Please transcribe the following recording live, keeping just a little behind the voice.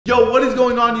Yo, what is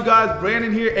going on, you guys?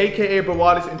 Brandon here, aka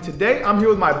Brawadis, and today I'm here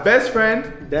with my best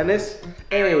friend, Dennis.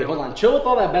 Hey, wait, hold on. Chill with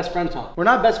all that best friend talk. We're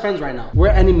not best friends right now. We're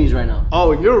enemies right now.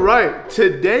 Oh, you're right.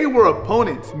 Today we're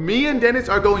opponents. Me and Dennis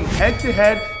are going head to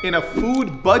head in a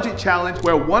food budget challenge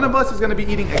where one of us is gonna be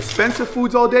eating expensive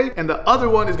foods all day and the other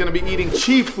one is gonna be eating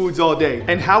cheap foods all day.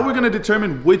 And how we're gonna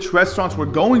determine which restaurants we're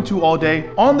going to all day,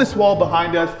 on this wall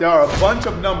behind us, there are a bunch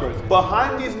of numbers.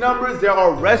 Behind these numbers, there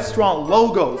are restaurant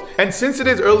logos. And since it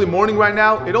is early morning right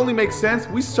now, it only makes sense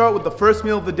we start with the first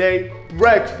meal of the day,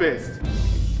 breakfast.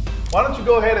 Why don't you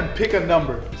go ahead and pick a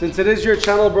number? Since it is your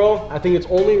channel, bro, I think it's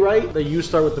only right that you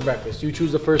start with the breakfast. You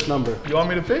choose the first number. You want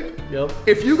me to pick? Yep.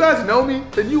 If you guys know me,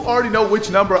 then you already know which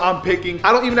number I'm picking.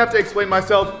 I don't even have to explain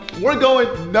myself. We're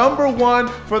going number one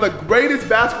for the greatest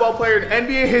basketball player in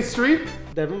NBA history.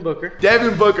 Devin Booker.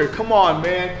 Devin Booker, come on,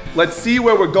 man. Let's see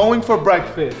where we're going for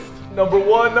breakfast. Number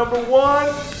one.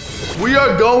 We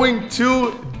are going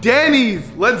to Denny's.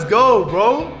 Let's go,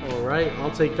 bro. All right, I'll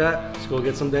take that. Let's go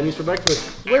get some Denny's for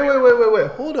breakfast. Wait.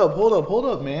 Hold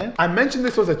up, man. I mentioned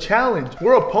this was a challenge.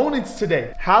 We're opponents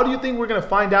today. How do you think we're gonna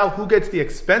find out who gets the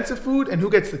expensive food and who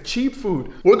gets the cheap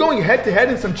food? We're going head to head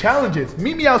in some challenges.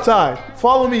 Meet me outside.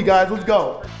 Follow me, guys. Let's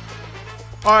go.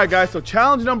 All right, guys, so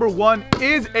challenge number one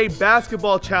is a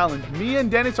basketball challenge. Me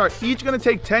and Dennis are each gonna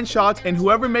take 10 shots, and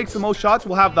whoever makes the most shots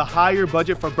will have the higher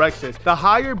budget for breakfast. The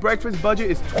higher breakfast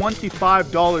budget is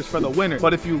 $25 for the winner.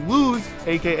 But if you lose,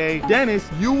 AKA Dennis,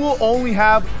 you will only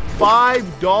have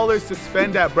 $5 to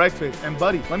spend at breakfast. And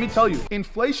buddy, let me tell you,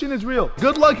 inflation is real.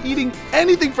 Good luck eating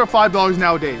anything for $5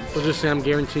 nowadays. Let's just say I'm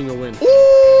guaranteeing a win.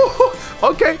 Ooh,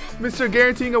 okay, Mr.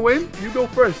 Guaranteeing a win, you go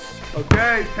first.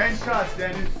 Okay, 10 shots,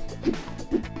 Dennis.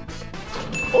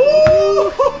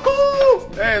 Ooh,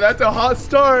 hey, that's a hot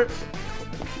start.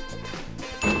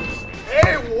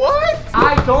 Hey, what?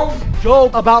 I don't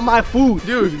joke about my food.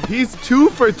 Dude, he's 2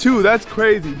 for 2. That's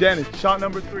crazy. Dennis, shot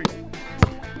number 3.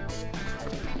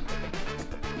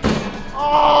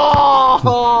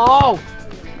 Oh!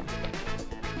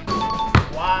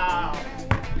 Wow.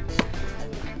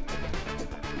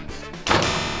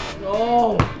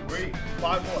 No. 3,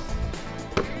 5 more.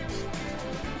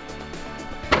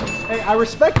 Hey, I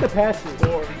respect the passes.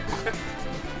 4.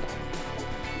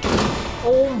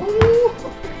 Oh.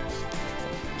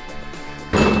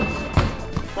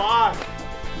 5.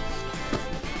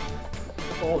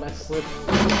 Oh, that slipped.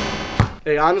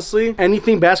 Hey, honestly,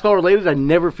 anything basketball related, I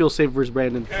never feel safe versus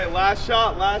Brandon. Okay, last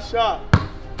shot.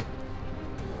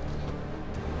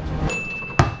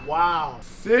 Wow.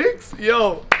 6?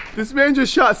 Yo, this man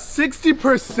just shot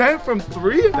 60% from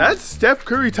 3? That's Steph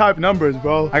Curry type numbers,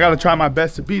 bro. I gotta try my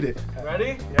best to beat it.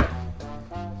 Ready? Yeah.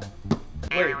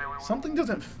 Wait, something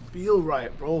doesn't feel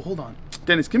right, bro. Hold on.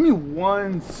 Dennis, give me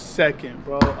 1 second,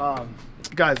 bro.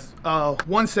 Guys,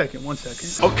 1 second.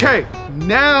 Okay,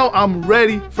 now I'm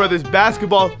ready for this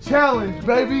basketball challenge,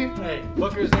 baby. Hey,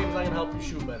 Booker's name's not gonna help you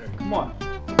shoot better. Come on.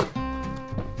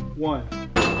 1.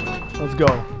 Let's go.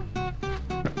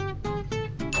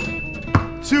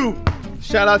 2.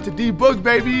 Shout out to D-Book,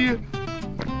 baby.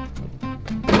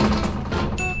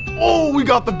 Oh, we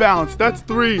got the bounce. That's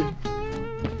 3.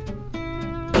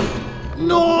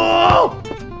 No! Oh,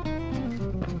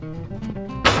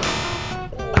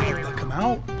 did that come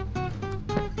out?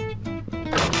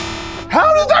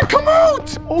 How did that come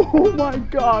out? Oh my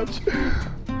gosh.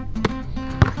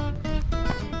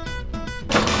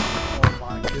 Oh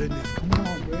my goodness. Come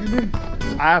on, Brandon.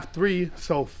 I have 3,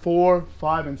 so 4,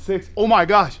 5, and 6. Oh my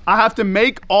gosh. I have to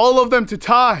make all of them to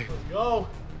tie. Let's go.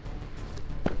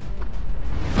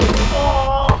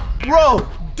 Oh, bro,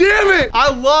 damn it.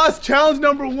 I lost challenge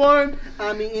number 1.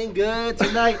 I'm eating good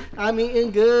tonight.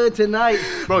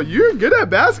 Bro, you're good at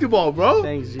basketball, bro.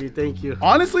 Thanks, G. Thank you.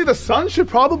 Honestly, the Sun should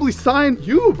probably sign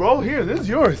you, bro. Here, this is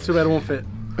yours. Too bad it won't fit.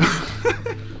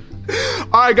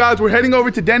 All right, guys, we're heading over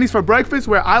to Denny's for breakfast,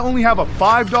 where I only have a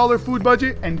 $5 food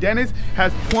budget, and Dennis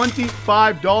has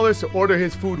 $25 to order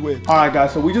his food with. All right,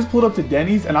 guys, so we just pulled up to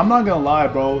Denny's, and I'm not gonna lie,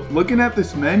 bro. Looking at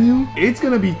this menu, it's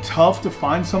gonna be tough to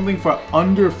find something for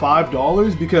under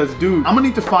 $5 because, dude, I'm gonna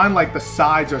need to find like the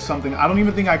sides or something. I don't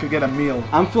even think I could get a meal.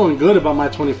 I'm feeling good about my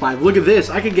 25. Look at this.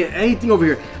 I could get anything over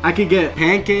here. I could get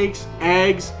pancakes,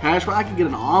 eggs, hash brown. I could get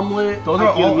an omelet. Those are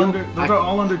all under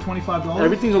 $25.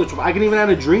 Everything's under 25. I can even add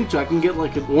a drink to it. I can get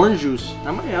like an orange juice.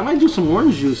 I might do some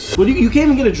orange juice. But you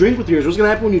can't even get a drink with yours. What's gonna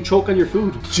happen when you choke on your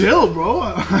food? Chill,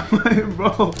 bro.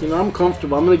 Bro. You know, I'm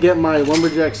comfortable. I'm gonna get my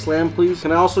lumberjack slam, please.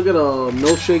 Can I also get a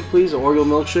milkshake, please? An Oreo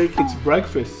milkshake? It's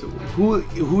breakfast.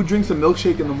 Who drinks a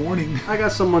milkshake in the morning? I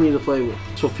got some money to play with.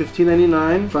 So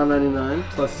 $15.99, $5.99.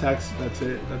 Plus tax, that's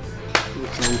it. That's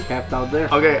So we capped out there.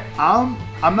 Okay, I'm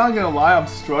not gonna lie, I'm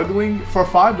struggling. For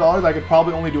 $5, I could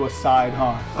probably only do a side,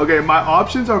 huh? Okay, my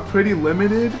options are pretty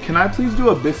limited. Can I please do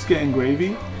a biscuit and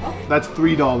gravy? That's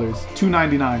 $3,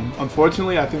 $2.99.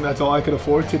 Unfortunately, I think that's all I could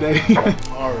afford today.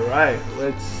 All right,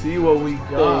 let's see what we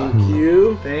got. Thank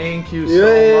you. Thank you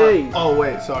Yay. so much. Oh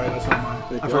wait, sorry, that's not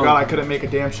mine. I forgot I couldn't make a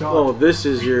damn shot. Oh, this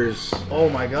is yours. Oh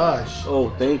my gosh.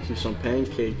 Oh, thank you. Some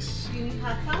pancakes. Do you need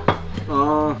hot sauce?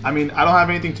 I mean, I don't have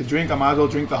anything to drink. I might as well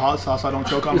drink the hot sauce so I don't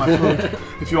choke on my food.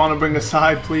 If you want to bring a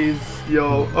side, please.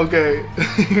 Yo, okay.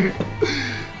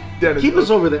 Dennis, Keep us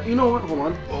over there. You know what? Hold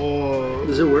on. Oh,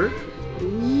 Does it work?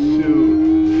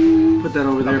 shoot. Put that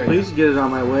over there, Okay. please. Get it on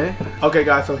my way. Okay,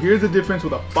 guys, so here's the difference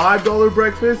with a $5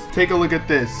 breakfast. Take a look at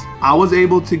this. I was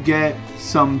able to get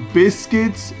some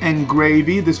biscuits and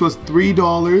gravy. This was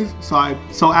 $3.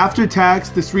 So after tax,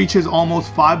 this reaches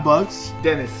almost $5.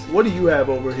 Dennis, what do you have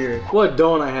over here? What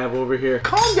don't I have over here?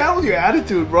 Calm down with your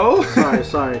attitude, bro.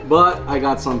 Sorry. But I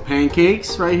got some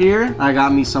pancakes right here. I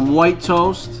got me some white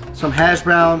toast, some hash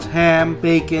browns, ham,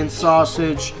 bacon,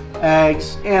 sausage,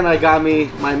 eggs, and I got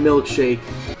me my milkshake.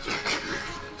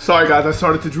 Sorry, guys, I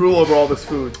started to drool over all this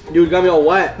food. Dude, got me all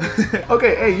wet.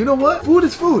 Okay, hey, you know what? Food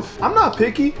is food. I'm not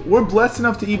picky. We're blessed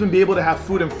enough to even be able to have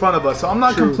food in front of us. So I'm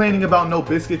not True. complaining about no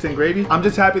biscuits and gravy. I'm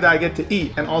just happy that I get to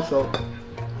eat. And also,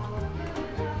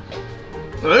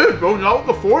 hey, bro, not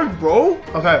with the fork, bro.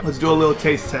 Okay, let's do a little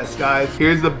taste test, guys.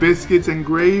 Here's the biscuits and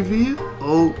gravy.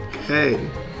 Okay.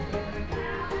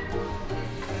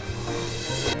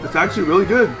 It's actually really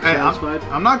good. Hey, Satisfied?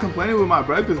 I'm not complaining with my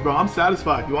breakfast, bro. I'm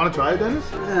satisfied. You want to try it, Dennis?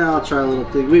 Yeah, I'll try a little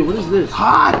thing. Wait, what is this?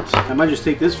 Hot! I might just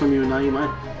take this from you and not eat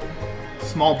mine.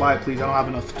 Small bite, please. I don't have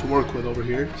enough to work with over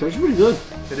here. It's actually pretty good.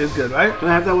 It is good, right? Can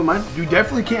I have that with mine? You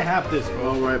definitely can't have this,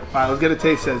 bro. All right. All right, let's get a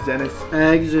taste test, Dennis.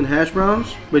 Eggs and hash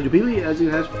browns. Wait, do people eat eggs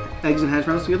and hash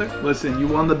browns together? Listen, you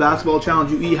won the basketball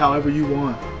challenge. You eat however you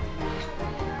want.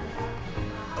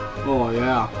 Oh,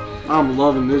 yeah. I'm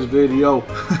loving this video.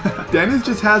 Dennis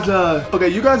just has a... Okay,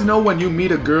 you guys know when you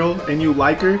meet a girl and you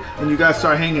like her and you guys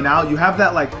start hanging out, you have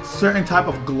that like certain type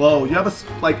of glow. You have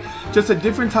just a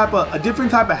different type of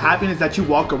happiness that you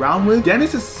walk around with.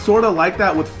 Dennis is sort of like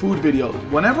that with food videos.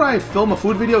 Whenever I film a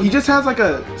food video, he just has like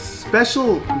a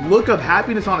special look of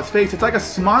happiness on his face. It's like a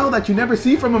smile that you never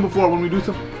see from him before when we do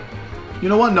some... You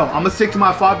know what? No, I'm gonna stick to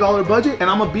my $5 budget and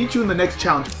I'm gonna beat you in the next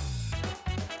challenge.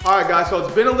 All right, guys, so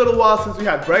it's been a little while since we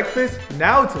had breakfast.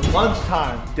 Now it's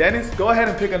lunchtime. Dennis, go ahead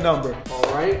and pick a number. All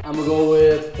right, I'm gonna go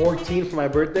with 14 for my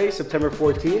birthday, September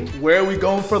 14. Where are we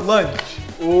going for lunch?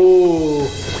 Ooh,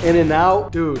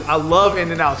 In-N-Out. Dude, I love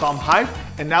In-N-Out, so I'm hyped.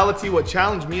 And now let's see what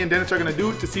challenge me and Dennis are gonna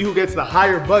do to see who gets the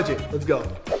higher budget. Let's go.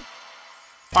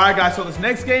 All right, guys, so this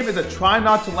next game is a try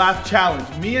not to laugh challenge.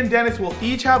 Me and Dennis will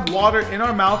each have water in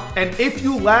our mouth, and if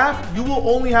you laugh, you will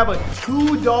only have a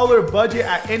 $2 budget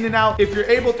at In-N-Out. If you're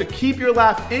able to keep your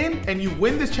laugh in and you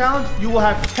win this challenge, you will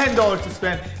have $10 to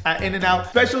spend at In-N-Out.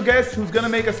 Special guest who's gonna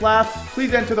make us laugh,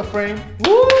 please enter the frame.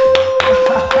 Woo!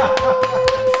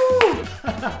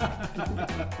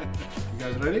 You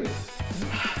guys ready?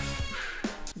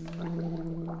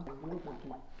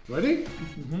 Ready?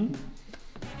 Mm-hmm.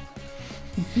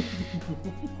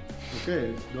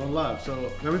 Okay, don't laugh. So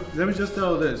let me just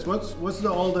tell this. What's the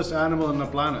oldest animal on the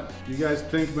planet? You guys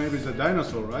think maybe it's a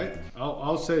dinosaur, right?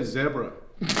 I'll say zebra.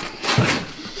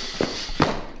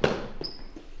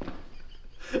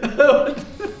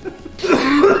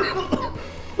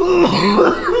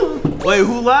 Wait,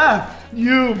 who laughed?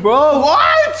 You, bro.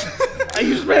 What?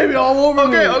 You sprayed me all over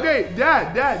me. Okay,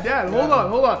 Dad,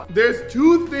 hold on. There's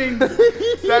two things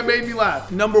that made me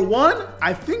laugh. Number one,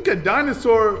 I think a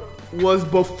dinosaur was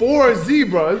before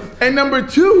zebras. And number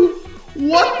two,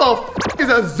 what the f is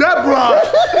a zebra?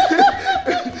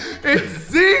 It's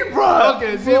zebra.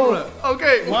 Okay, zebra.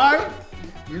 Okay. Why?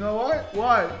 You know what?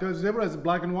 Why? Because zebra is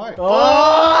black and white.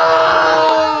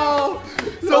 Oh!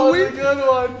 So That was a good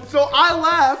one. So I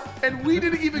laughed, and we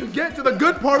didn't even get to the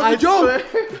good part of the joke.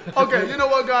 Okay, you know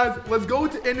what, guys? Let's go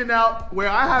to In-N-Out, where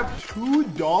I have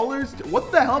 $2.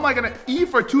 What the hell am I gonna eat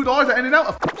for $2 at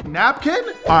In-N-Out? A napkin?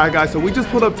 All right, guys. So we just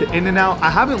pulled up to In-N-Out. I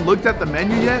haven't looked at the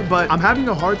menu yet, but I'm having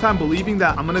a hard time believing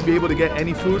that I'm gonna be able to get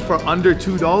any food for under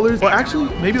 $2. Or actually,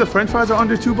 maybe the French fries are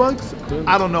under $2.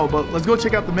 I don't know, but let's go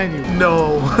check out the menu.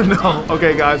 No.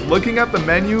 Okay, guys. Looking at the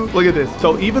menu, look at this.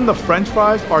 So even the French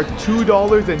fries are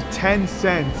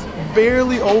 $2.10.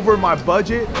 Barely over my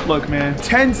budget. Look, man,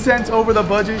 10 cents over the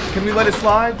budget. Can we let it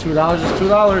slide? $2 is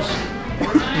 $2.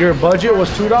 Your budget was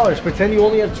 $2. Pretend you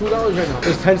only have $2 right now.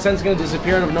 Is 10 cents gonna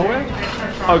disappear out of nowhere?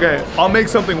 Okay, I'll make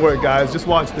something work, guys. Just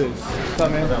watch this. What's up,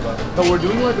 man? So we're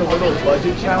doing like a little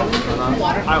budget challenge.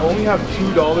 I only have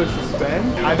 $2 to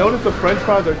spend. I noticed the French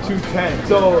fries are $2.10.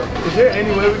 So is there any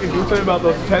way we can do something about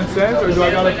those 10 cents, or do I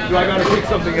gotta pick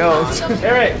something else?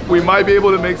 Eric, we might be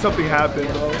able to make something happen,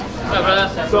 bro.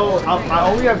 So I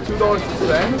only have $2 to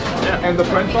spend, and the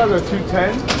French fries are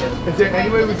 $2.10. Is there any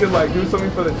way we could like do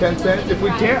something for the 10 cents? If we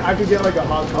can't, I could get like a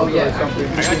hot cocoa or something.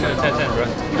 I got you the 10 cents, bro.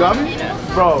 You got me?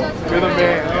 Bro, you're the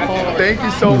man. Thank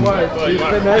you so much.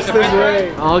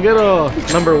 I'll get a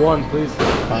 #1, please.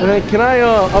 And then can I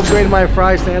upgrade my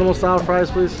fries to animal style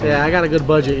fries, please? Yeah, I got a good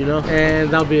budget, you know? And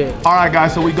that'll be it. All right,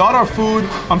 guys, so we got our food.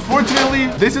 Unfortunately,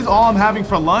 this is all I'm having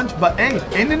for lunch, but hey,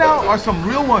 In-N-Out are some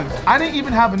real ones. I didn't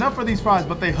even have enough for these fries,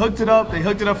 but they hooked it up. They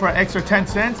hooked it up for an extra 10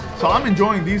 cents. So I'm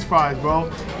enjoying these fries, bro.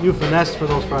 You finessed for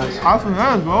those fries. I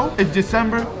finessed, bro. It's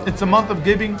December. It's a month of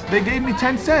giving. They gave me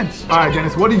 10 cents. All right,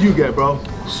 Dennis, what did you get, bro?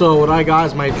 So what I got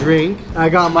is my drink. I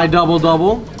got my double,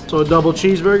 so a double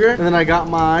cheeseburger, and then I got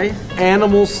my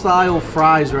animal style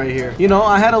fries right here. You know,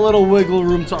 I had a little wiggle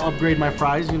room to upgrade my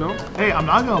fries, you know? Hey, I'm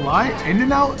not gonna lie,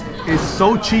 In-N-Out is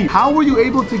so cheap. How were you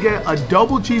able to get a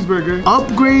double cheeseburger,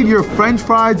 upgrade your French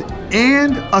fries,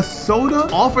 and a soda,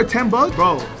 all for 10 bucks?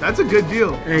 Bro, that's a good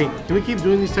deal. Hey, can we keep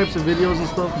doing these types of videos and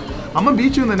stuff? I'm gonna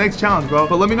beat you in the next challenge, bro.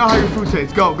 But let me know how your food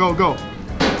tastes. Go, go, go.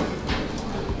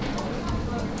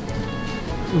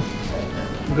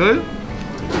 Good?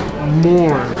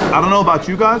 More. I don't know about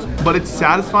you guys, but it's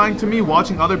satisfying to me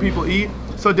watching other people eat.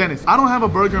 So Dennis, I don't have a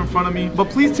burger in front of me, but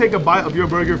please take a bite of your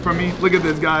burger from me. Look at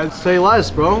this, guys. Say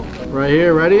less, bro. Right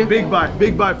here, ready? Big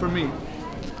bite for me.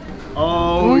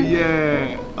 Oh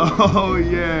yeah, oh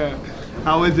yeah.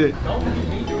 How is it?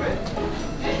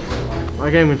 I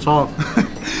can't even talk.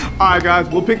 All right, guys,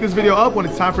 we'll pick this video up when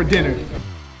it's time for dinner.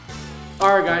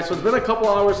 All right, guys, so it's been a couple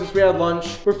hours since we had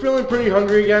lunch. We're feeling pretty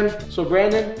hungry again. So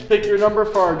Brandon, pick your number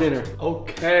for our dinner.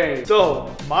 Okay,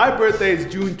 so my birthday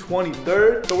is June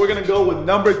 23rd, so we're gonna go with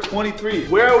number 23.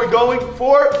 Where are we going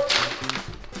for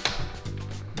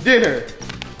dinner?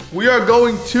 We are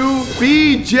going to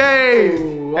BJ's.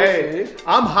 Ooh, okay. Hey,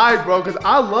 I'm hyped, bro, because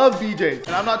I love BJ's,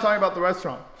 and I'm not talking about the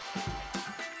restaurant.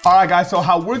 All right, guys, so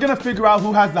how we're gonna figure out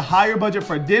who has the higher budget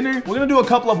for dinner, we're gonna do a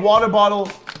couple of water bottle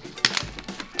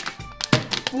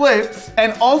flips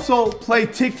and also play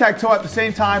tic-tac-toe at the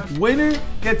same time. Winner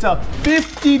gets a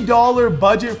 $50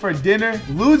 budget for dinner.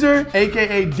 Loser,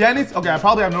 aka Dennis, okay, I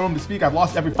probably have no room to speak. I've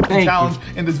lost every challenge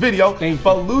in this video,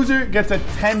 but loser gets a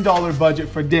 $10 budget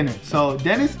for dinner. So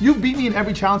Dennis, you beat me in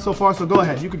every challenge so far, so go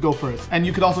ahead, you could go first. And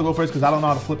you could also go first because I don't know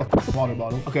how to flip a water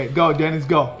bottle. Okay, go Dennis,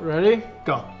 go. Ready?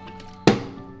 Go.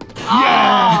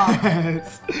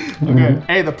 Yes! Okay.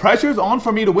 Hey, the pressure's on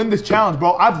for me to win this challenge,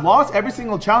 bro. I've lost every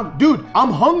single challenge. Dude,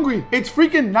 I'm hungry. It's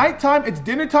freaking nighttime, it's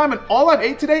dinner time, and all I've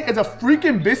ate today is a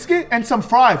freaking biscuit and some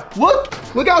fries.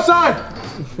 Look outside.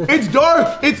 It's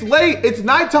dark, it's late, it's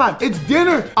nighttime, it's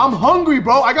dinner. I'm hungry,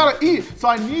 bro. I gotta eat, so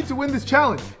I need to win this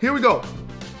challenge. Here we go.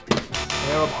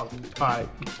 All right.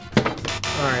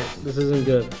 All right, this isn't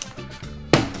good.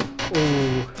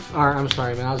 Ooh. All right, I'm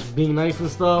sorry, man. I was being nice and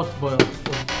stuff, but...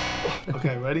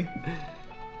 Okay, ready?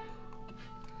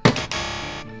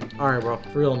 All right, bro.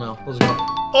 For real now. Let's go.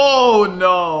 Oh,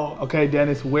 no. Okay,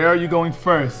 Dennis, where are you going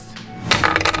first?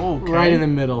 Okay. Right in the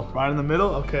middle. Right in the middle?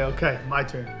 Okay. My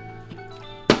turn.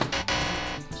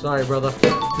 Sorry, brother.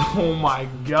 Oh, my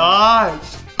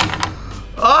gosh.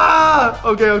 Ah!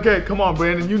 Okay. Come on,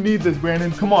 Brandon. You need this,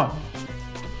 Brandon. Come on.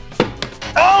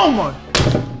 Oh, my.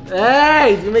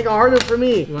 Hey, he's gonna make it harder for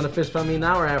me. You wanna fist bump me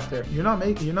now or after? You're not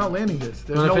landing this.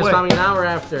 There's you wanna fist bump me now or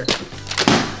after?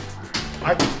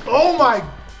 Oh my.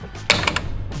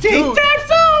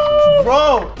 Tic-tac-toe!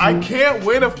 Bro, I can't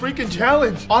win a freaking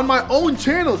challenge on my own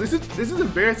channel. This is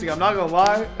embarrassing. I'm not gonna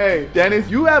lie. Hey, Dennis,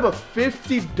 you have a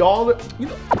 $50. You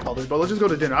know, bro. Let's just go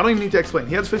to dinner. I don't even need to explain.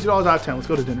 He has $50 out of 10. Let's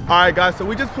go to dinner. All right, guys. So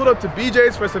we just pulled up to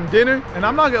BJ's for some dinner, and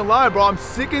I'm not gonna lie, bro. I'm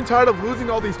sick and tired of losing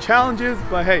all these challenges.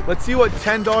 But hey, let's see what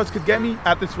 $10 could get me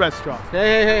at this restaurant.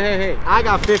 Hey. I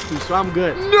got 50, so I'm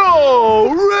good.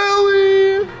 No,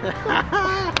 really?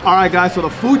 All right, guys. So the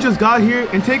food just got here,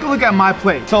 and take a look at my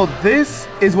plate. So this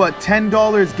is what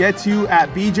 $10 gets you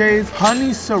at BJ's.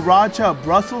 Honey sriracha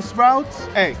Brussels sprouts.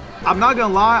 Hey, I'm not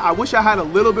gonna lie, I wish I had a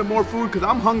little bit more food because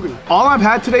I'm hungry. All I've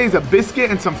had today is a biscuit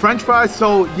and some French fries,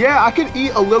 so yeah, I could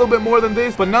eat a little bit more than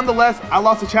this, but nonetheless, I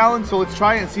lost the challenge, so let's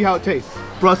try it and see how it tastes.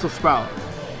 Brussels sprout.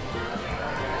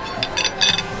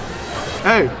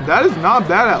 Hey, that is not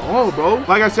bad at all, bro.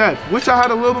 Like I said, wish I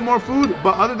had a little bit more food,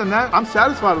 but other than that, I'm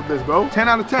satisfied with this, bro. 10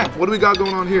 out of 10. What do we got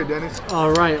going on here, Dennis?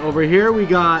 All right, over here we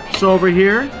got, so over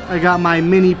here, I got my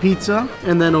mini pizza.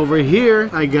 And then over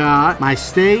here, I got my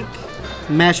steak,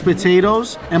 mashed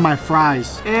potatoes, and my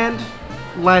fries. And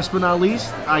last but not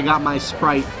least, I got my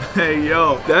Sprite. Hey,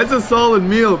 yo, that's a solid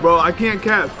meal, bro. I can't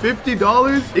cap.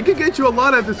 $50? It could get you a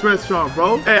lot at this restaurant,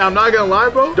 bro. Hey, I'm not gonna lie,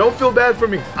 bro. Don't feel bad for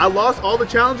me. I lost all the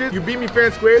challenges. You beat me fair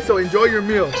and square, so enjoy your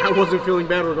meal. I wasn't feeling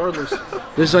bad regardless.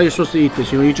 This is how you're supposed to eat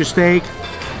this. You eat your steak.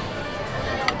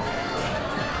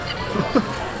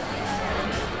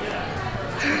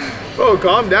 Bro,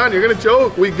 calm down. You're gonna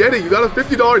choke. We get it. You got a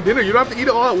 $50 dinner. You don't have to eat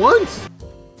it all at once.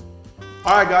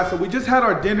 All right, guys, so we just had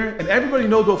our dinner, and everybody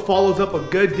knows what follows up a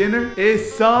good dinner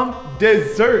is some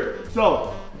dessert.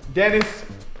 So, Dennis,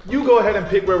 you go ahead and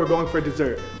pick where we're going for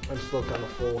dessert. I'm still kind of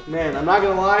full. Man, I'm not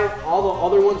gonna lie, all the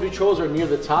other ones we chose are near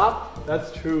the top.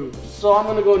 That's true. So I'm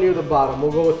gonna go near the bottom.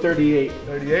 We'll go with 38.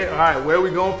 38? All right, where are we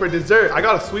going for dessert? I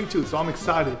got a sweet tooth, so I'm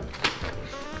excited.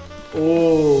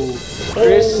 Oh,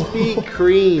 Krispy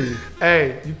Kreme.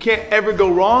 Hey, you can't ever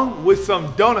go wrong with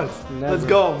some donuts. Never. Let's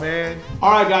go, man.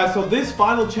 All right, guys, so this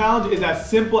final challenge is as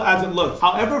simple as it looks.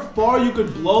 However far you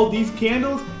could blow these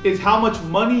candles is how much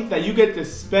money that you get to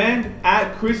spend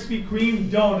at Krispy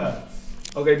Kreme donuts.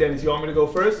 Okay, Dennis, you want me to go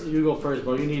first? You go first,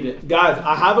 bro. You need it. Guys,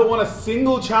 I haven't won a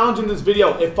single challenge in this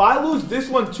video. If I lose this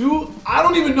one too, I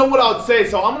don't even know what I would say.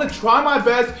 So I'm gonna try my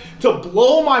best to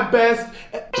blow my best.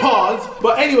 Pause.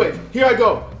 But anyways, here I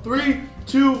go. 3,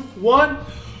 2, 1.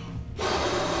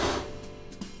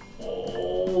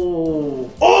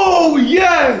 Oh,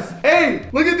 yes! Hey,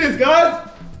 look at this, guys.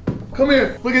 Come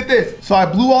here, look at this. So I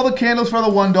blew all the candles for the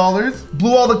 $1,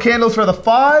 blew all the candles for the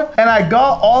 $5, and I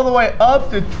got all the way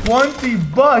up to 20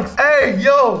 bucks. Hey,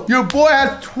 yo, your boy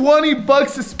has 20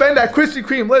 bucks to spend at Krispy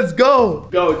Kreme. Let's go.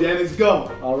 Go, Dennis, go.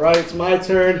 All right, it's my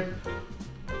turn.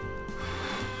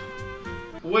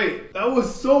 Wait, that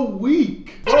was so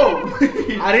weak. Bro,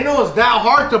 wait. I didn't know it was that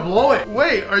hard to blow it.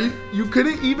 Wait, you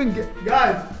couldn't even get,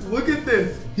 guys, look at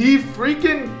this. He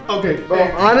freaking, okay. Bro,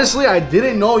 honestly, I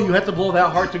didn't know you had to blow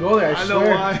that hard to go there, I know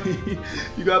swear. why.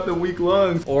 You got the weak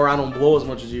lungs. Or I don't blow as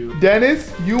much as you.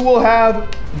 Dennis, you will have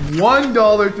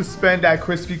 $1 to spend at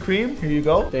Krispy Kreme. Here you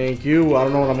go. Thank you. I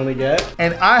don't know what I'm gonna get.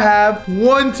 And I have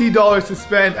 $20 to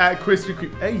spend at Krispy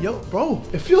Kreme. Hey, yo, bro,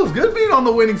 it feels good being on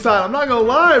the winning side. I'm not gonna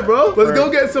lie, bro. Let's go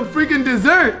get some freaking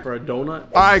dessert. For a donut?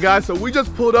 All right, guys, so we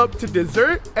just pulled up to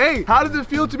dessert. Hey, how does it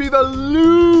feel to be the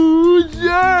loser?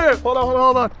 Hold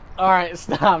on. All right,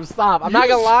 stop. I'm not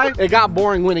gonna lie. It got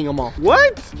boring winning them all.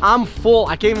 What? I'm full.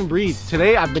 I can't even breathe.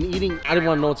 Today, I've been eating. I didn't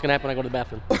want to know what's gonna happen when I go to the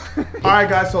bathroom. All right,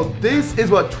 guys, so this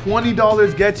is what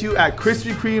 $20 gets you at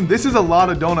Krispy Kreme. This is a lot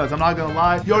of donuts, I'm not gonna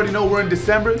lie. You already know we're in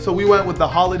December, so we went with the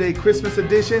holiday Christmas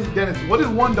edition. Dennis, what did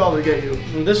 $1 get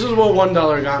you? This is what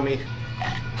 $1 got me.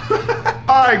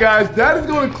 All right, guys, that is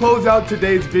going to close out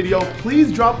today's video.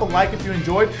 Please drop a like if you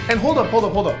enjoyed. And hold up.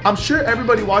 I'm sure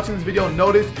everybody watching this video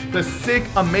noticed the sick,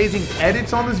 amazing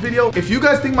edits on this video. If you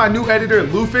guys think my new editor,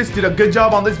 Lufus, did a good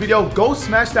job on this video, go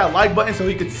smash that like button so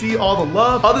he could see all the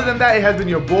love. Other than that, it has been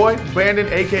your boy,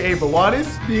 Brandon, aka Brawadis.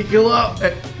 Speak it up.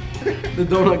 The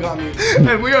donut got me.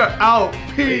 And we are out.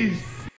 Peace.